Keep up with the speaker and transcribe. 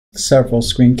Several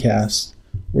screencasts,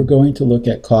 we're going to look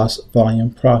at cost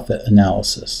volume profit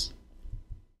analysis.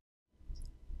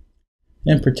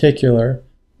 In particular,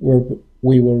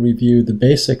 we will review the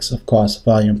basics of cost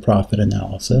volume profit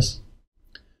analysis,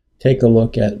 take a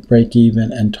look at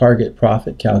break-even and target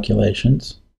profit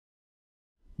calculations,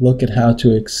 look at how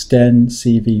to extend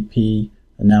CVP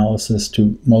analysis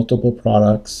to multiple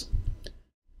products,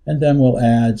 and then we'll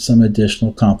add some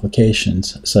additional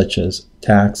complications such as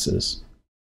taxes.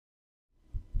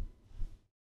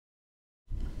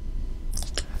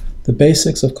 The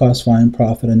basics of cost volume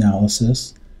profit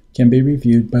analysis can be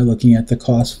reviewed by looking at the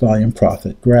cost volume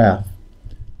profit graph.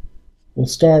 We'll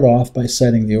start off by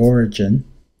setting the origin,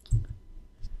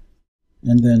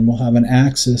 and then we'll have an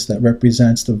axis that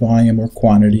represents the volume or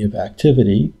quantity of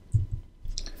activity,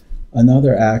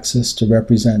 another axis to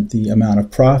represent the amount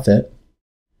of profit.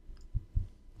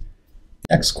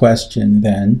 Next question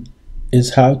then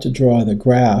is how to draw the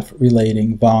graph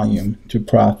relating volume to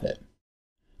profit.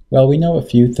 Well, we know a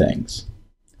few things.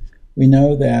 We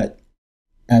know that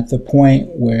at the point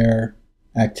where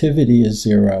activity is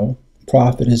 0,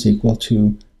 profit is equal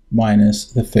to minus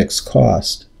the fixed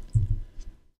cost.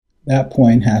 That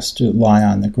point has to lie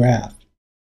on the graph.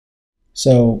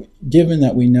 So, given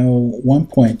that we know one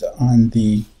point on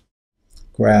the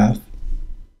graph,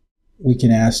 we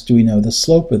can ask, do we know the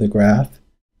slope of the graph?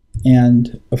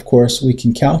 And, of course, we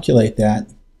can calculate that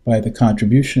by the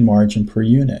contribution margin per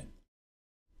unit.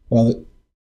 Well,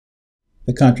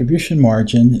 the contribution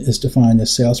margin is defined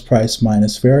as sales price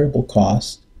minus variable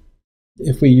cost.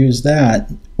 If we use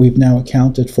that, we've now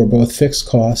accounted for both fixed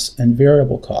costs and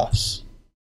variable costs.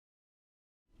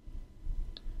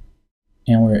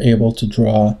 And we're able to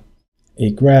draw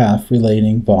a graph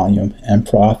relating volume and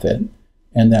profit,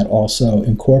 and that also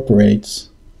incorporates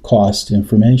cost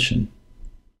information.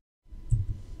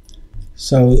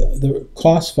 So the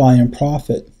cost volume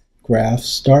profit graph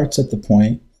starts at the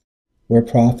point where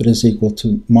profit is equal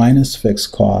to minus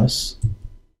fixed costs.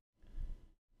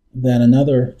 Then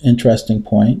another interesting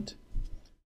point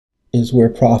is where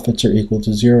profits are equal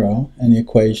to 0, and the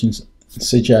equation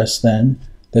suggests then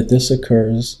that this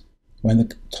occurs when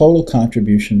the total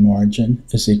contribution margin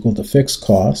is equal to fixed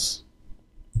costs.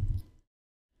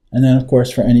 And then, of course,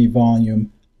 for any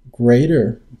volume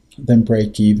greater than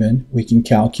break even, we can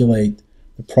calculate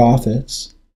the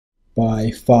profits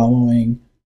by following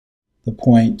the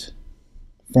point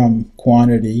from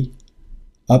quantity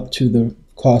up to the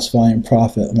cost volume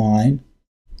profit line.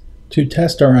 To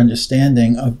test our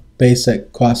understanding of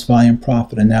basic cost volume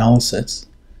profit analysis,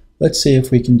 let's see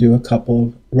if we can do a couple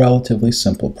of relatively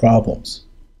simple problems.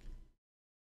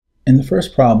 In the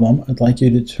first problem, I'd like you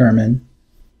to determine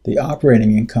the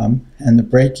operating income and the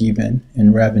break-even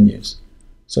in revenues.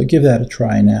 So give that a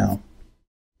try now.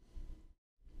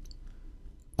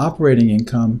 Operating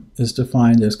income is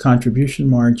defined as contribution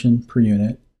margin per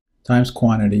unit times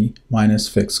quantity minus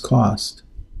fixed cost.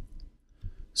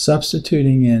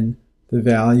 Substituting in the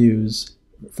values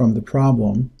from the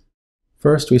problem,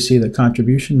 first we see that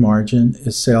contribution margin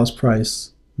is sales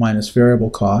price minus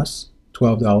variable costs,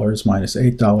 $12 minus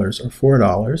 $8 or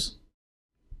 $4.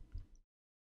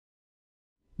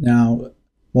 Now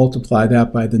multiply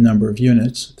that by the number of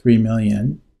units, 3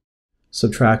 million,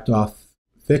 subtract off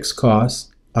fixed costs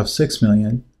of 6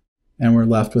 million, and we're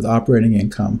left with operating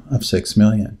income of 6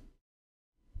 million.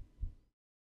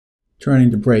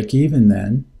 Turning to break even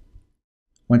then,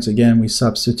 once again we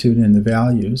substitute in the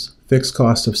values, fixed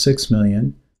cost of 6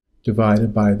 million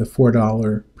divided by the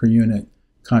 $4 per unit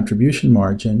contribution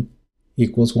margin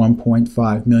equals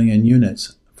 1.5 million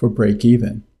units for break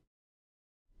even.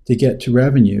 To get to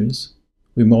revenues,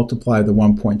 we multiply the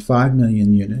 1.5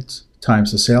 million units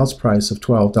times the sales price of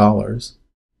 $12,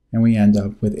 and we end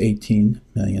up with $18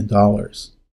 million.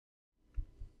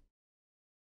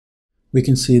 We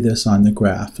can see this on the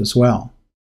graph as well.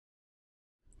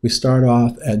 We start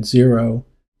off at 0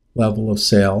 level of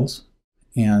sales,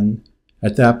 and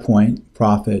at that point,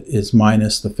 profit is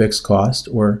minus the fixed cost,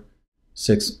 or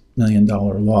 $6 million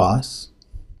loss.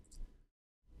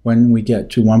 When we get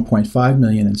to 1.5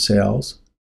 million in sales,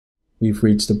 we've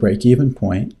reached the break-even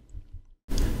point.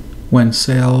 When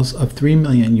sales of 3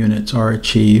 million units are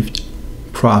achieved,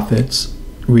 profits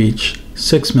reach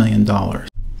 $6 million.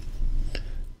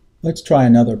 Let's try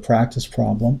another practice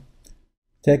problem.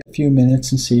 Take a few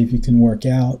minutes and see if you can work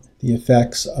out the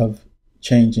effects of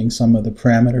changing some of the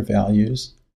parameter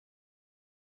values.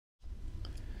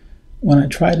 When I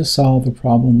try to solve a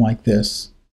problem like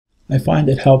this, I find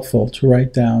it helpful to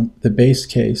write down the base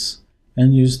case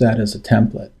and use that as a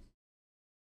template.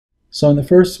 So in the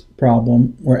first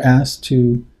problem, we're asked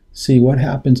to see what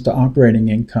happens to operating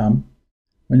income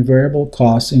when variable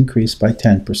costs increase by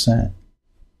 10%.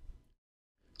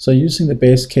 So using the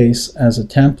base case as a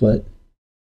template,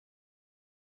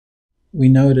 we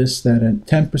notice that a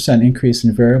 10% increase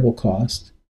in variable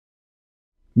cost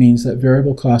means that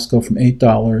variable costs go from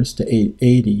 $8 to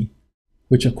 $8.80,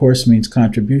 which of course means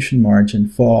contribution margin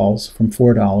falls from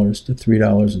 $4 to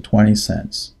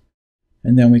 $3.20.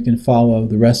 And then we can follow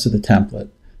the rest of the template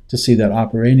to see that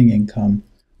operating income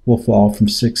will fall from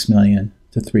 $6 million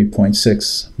to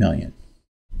 $3.6 million.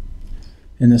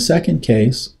 In the second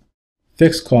case,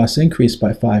 fixed costs increase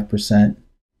by 5%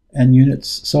 and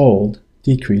units sold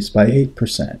decrease by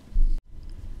 8%.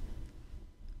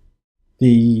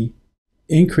 The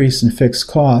increase in fixed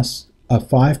costs of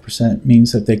 5%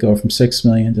 means that they go from $6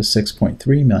 million to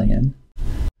 $6.3 million.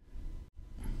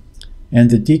 And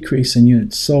the decrease in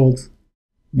units sold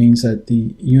means that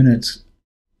the units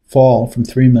fall from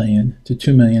 3 million to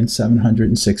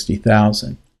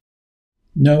 2,760,000.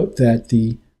 Note that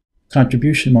the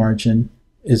contribution margin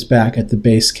is back at the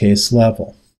base case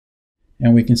level.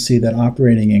 And we can see that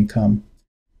operating income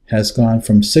has gone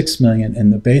from 6 million in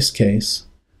the base case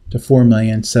to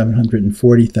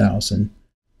 4,740,000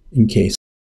 in case